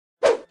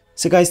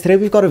So guys, today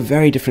we've got a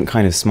very different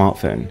kind of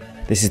smartphone.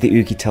 This is the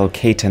Oukitel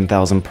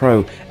K10000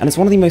 Pro, and it's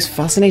one of the most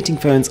fascinating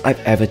phones I've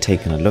ever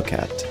taken a look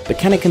at. But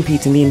can it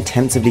compete in the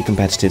intensively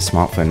competitive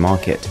smartphone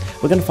market?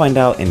 We're going to find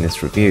out in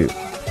this review.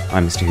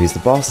 I'm Mr. Who's the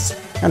Boss,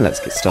 and let's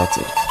get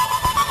started.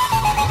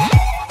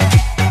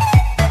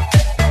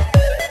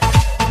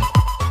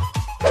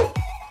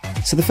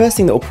 So the first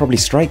thing that will probably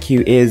strike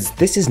you is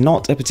this is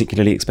not a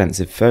particularly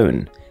expensive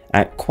phone.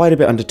 At quite a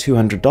bit under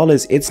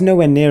 $200, it's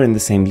nowhere near in the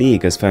same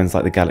league as phones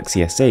like the Galaxy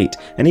S8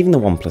 and even the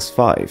Oneplus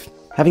 5.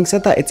 Having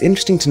said that, it's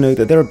interesting to know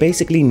that there are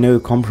basically no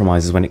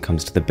compromises when it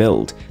comes to the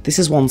build. This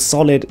is one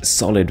solid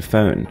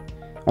phone.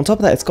 On top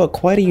of that, it's got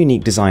quite a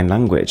unique design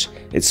language.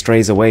 It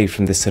strays away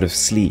from this sort of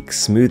sleek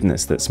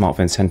smoothness that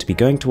smartphones tend to be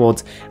going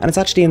towards, and it's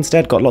actually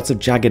instead got lots of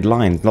jagged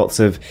lines, lots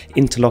of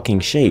interlocking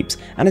shapes,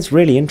 and it's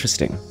really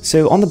interesting.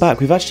 So on the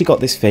back, we've actually got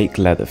this fake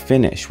leather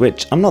finish,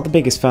 which I'm not the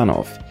biggest fan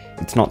of.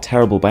 It's not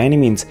terrible by any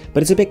means,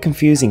 but it's a bit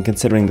confusing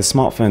considering the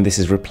smartphone this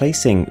is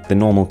replacing, the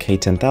normal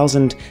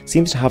K10000,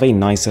 seems to have a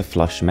nicer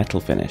flush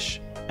metal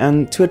finish.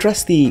 And to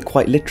address the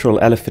quite literal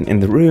elephant in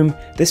the room,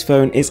 this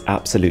phone is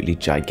absolutely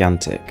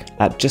gigantic.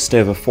 At just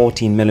over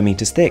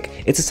 14mm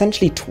thick, it's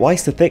essentially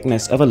twice the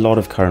thickness of a lot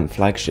of current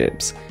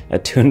flagships.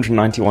 At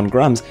 291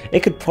 grams,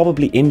 it could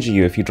probably injure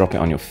you if you drop it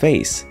on your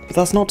face. But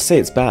that's not to say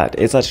it's bad,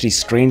 it's actually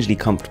strangely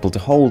comfortable to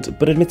hold,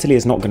 but admittedly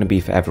is not going to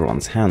be for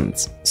everyone's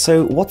hands.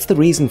 So what's the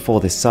reason for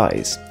this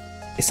size?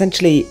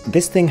 Essentially,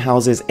 this thing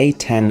houses a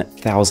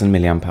 10,000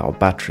 mAh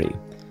battery.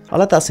 I'll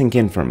let that sink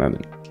in for a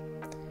moment.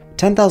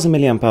 10,000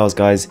 mAh,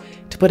 guys,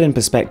 to put in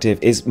perspective,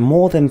 is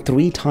more than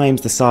 3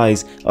 times the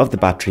size of the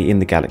battery in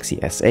the Galaxy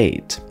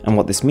S8. And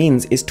what this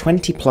means is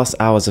 20 plus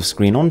hours of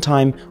screen on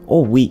time,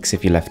 or weeks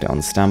if you left it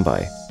on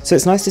standby. So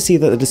it's nice to see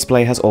that the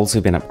display has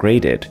also been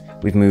upgraded.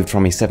 We've moved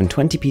from a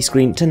 720p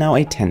screen to now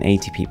a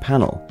 1080p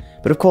panel.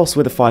 But of course,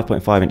 with a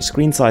 5.5-inch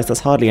screen size, that's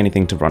hardly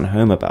anything to run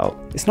home about.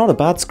 It's not a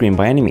bad screen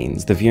by any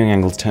means, the viewing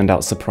angles turned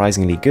out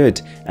surprisingly good,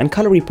 and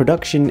colour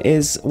reproduction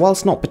is,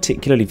 whilst not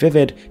particularly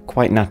vivid,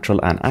 quite natural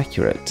and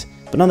accurate.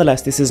 But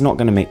nonetheless, this is not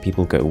going to make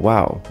people go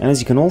wow. And as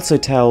you can also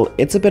tell,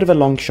 it's a bit of a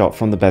long shot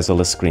from the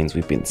bezel-less screens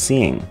we've been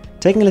seeing.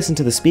 Taking a listen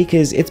to the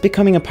speakers, it's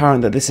becoming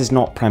apparent that this is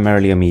not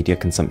primarily a media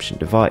consumption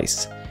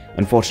device.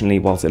 Unfortunately,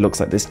 whilst it looks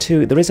like this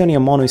too, there is only a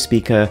mono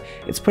speaker,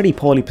 it's pretty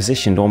poorly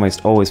positioned,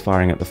 almost always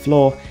firing at the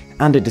floor,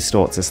 and it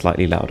distorts at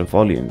slightly louder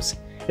volumes.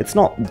 It's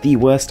not the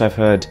worst I've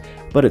heard,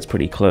 but it's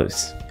pretty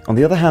close. On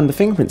the other hand, the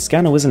fingerprint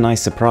scanner was a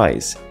nice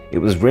surprise. It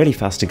was really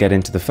fast to get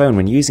into the phone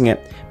when using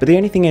it, but the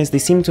only thing is they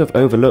seem to have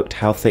overlooked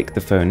how thick the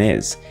phone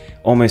is.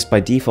 Almost by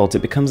default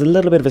it becomes a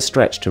little bit of a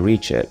stretch to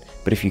reach it,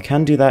 but if you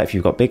can do that, if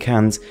you've got big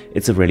hands,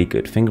 it's a really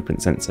good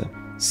fingerprint sensor.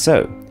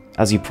 So,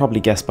 as you probably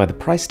guessed by the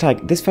price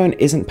tag, this phone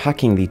isn't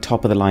packing the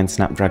top-of-the-line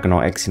Snapdragon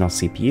or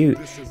Exynos CPU,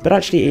 but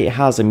actually it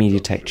has a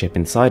MediaTek chip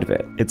inside of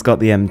it. It's got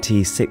the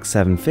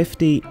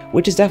MT6750,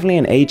 which is definitely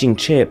an aging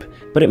chip,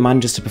 but it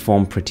manages to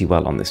perform pretty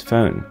well on this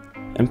phone.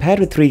 And paired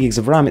with 3GB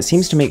of RAM, it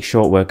seems to make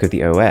short work of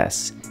the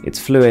OS. It's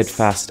fluid,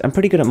 fast, and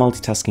pretty good at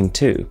multitasking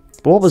too.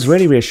 But what was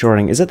really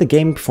reassuring is that the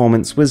game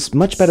performance was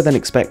much better than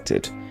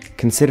expected.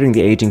 Considering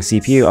the aging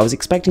CPU, I was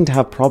expecting to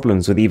have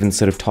problems with even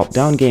sort of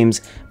top-down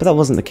games, but that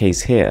wasn't the case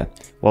here.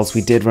 Whilst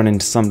we did run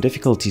into some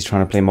difficulties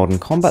trying to play Modern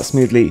Combat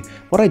smoothly,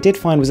 what I did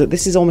find was that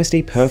this is almost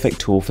a perfect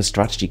tool for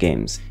strategy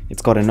games.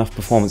 It's got enough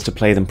performance to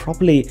play them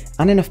properly,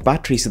 and enough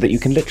battery so that you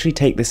can literally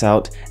take this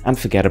out and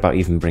forget about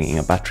even bringing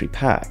a battery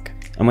pack.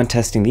 And when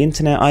testing the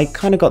internet, I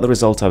kinda got the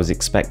result I was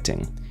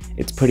expecting.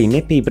 It's pretty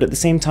nippy, but at the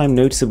same time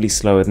noticeably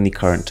slower than the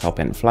current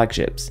top-end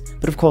flagships,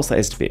 but of course that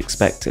is to be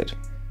expected.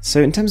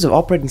 So in terms of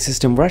operating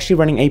system, we're actually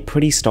running a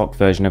pretty stock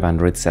version of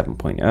Android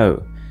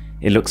 7.0.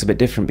 It looks a bit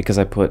different because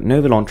I put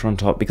Nova Launcher on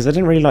top because I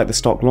didn't really like the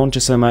stock launcher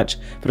so much,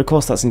 but of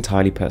course that's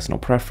entirely personal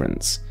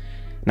preference.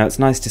 Now it's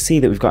nice to see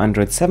that we've got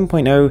Android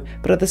 7.0,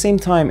 but at the same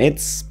time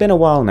it's been a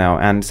while now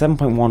and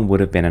 7.1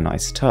 would have been a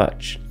nice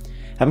touch.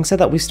 Having said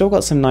that, we've still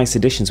got some nice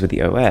additions with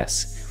the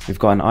OS. We've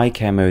got an eye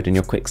care mode in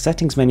your quick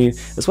settings menu,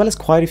 as well as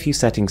quite a few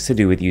settings to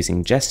do with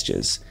using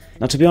gestures.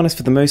 Now to be honest,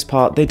 for the most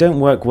part, they don't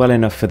work well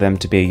enough for them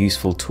to be a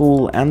useful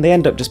tool, and they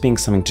end up just being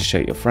something to show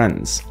your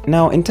friends.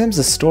 Now in terms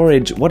of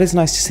storage, what is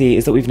nice to see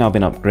is that we've now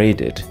been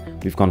upgraded.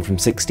 We've gone from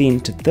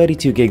 16 to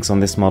 32 gigs on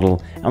this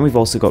model, and we've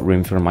also got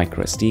room for a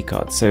micro SD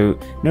card, so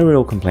no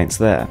real complaints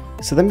there.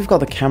 So then we've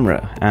got the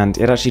camera, and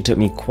it actually took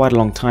me quite a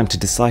long time to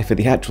decipher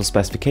the actual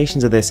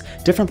specifications of this.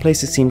 Different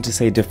places seem to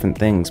say different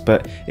things,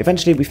 but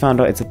eventually we found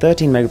out it's a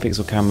 13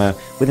 megapixel camera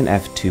with an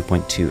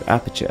f2.2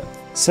 aperture.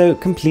 So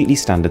completely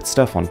standard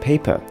stuff on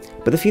paper.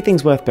 But the few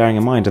things worth bearing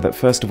in mind are that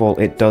first of all,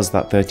 it does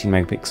that 13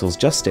 megapixels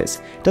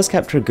justice. It does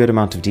capture a good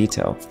amount of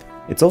detail.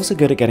 It's also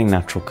good at getting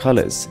natural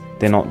colours.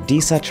 They're not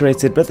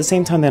desaturated, but at the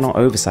same time they're not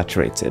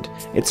oversaturated.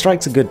 It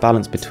strikes a good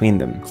balance between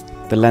them.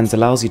 The lens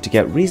allows you to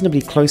get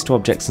reasonably close to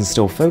objects and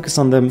still focus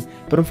on them,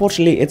 but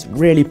unfortunately it's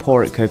really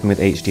poor at coping with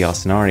HDR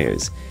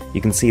scenarios.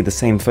 You can see the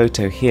same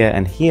photo here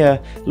and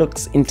here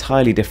looks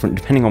entirely different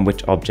depending on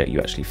which object you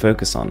actually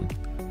focus on.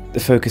 The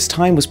focus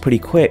time was pretty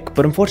quick,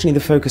 but unfortunately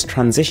the focus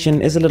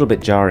transition is a little bit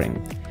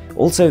jarring.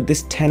 Also,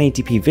 this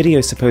 1080p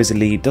video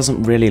supposedly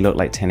doesn't really look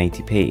like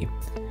 1080p.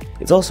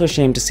 It's also a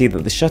shame to see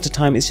that the shutter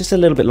time is just a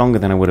little bit longer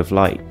than I would have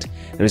liked.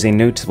 There is a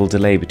noticeable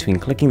delay between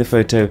clicking the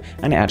photo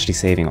and it actually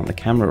saving on the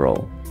camera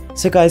roll.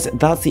 So guys,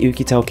 that's the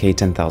Oukitel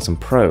K10000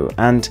 Pro,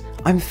 and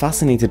I'm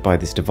fascinated by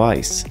this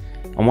device.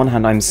 On one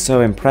hand, I'm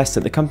so impressed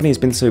that the company has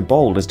been so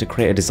bold as to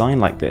create a design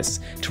like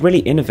this, to really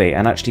innovate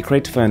and actually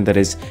create a phone that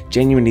is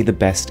genuinely the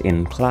best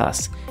in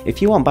class.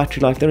 If you want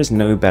battery life, there is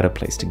no better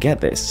place to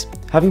get this.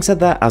 Having said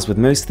that, as with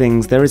most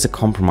things, there is a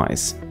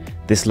compromise.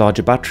 This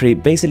larger battery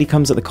basically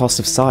comes at the cost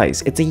of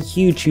size. It's a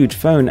huge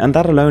phone, and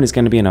that alone is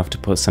going to be enough to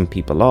put some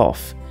people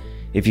off.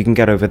 If you can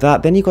get over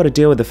that, then you've got to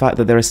deal with the fact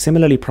that there are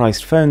similarly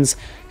priced phones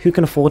who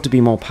can afford to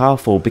be more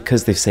powerful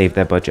because they've saved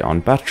their budget on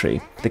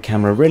battery. The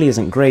camera really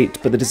isn't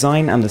great, but the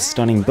design and the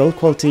stunning build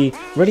quality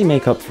really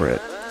make up for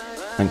it.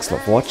 Thanks a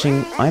lot for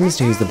watching, I'm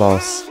Mr. Who's the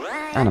Boss,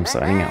 and I'm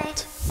signing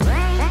out.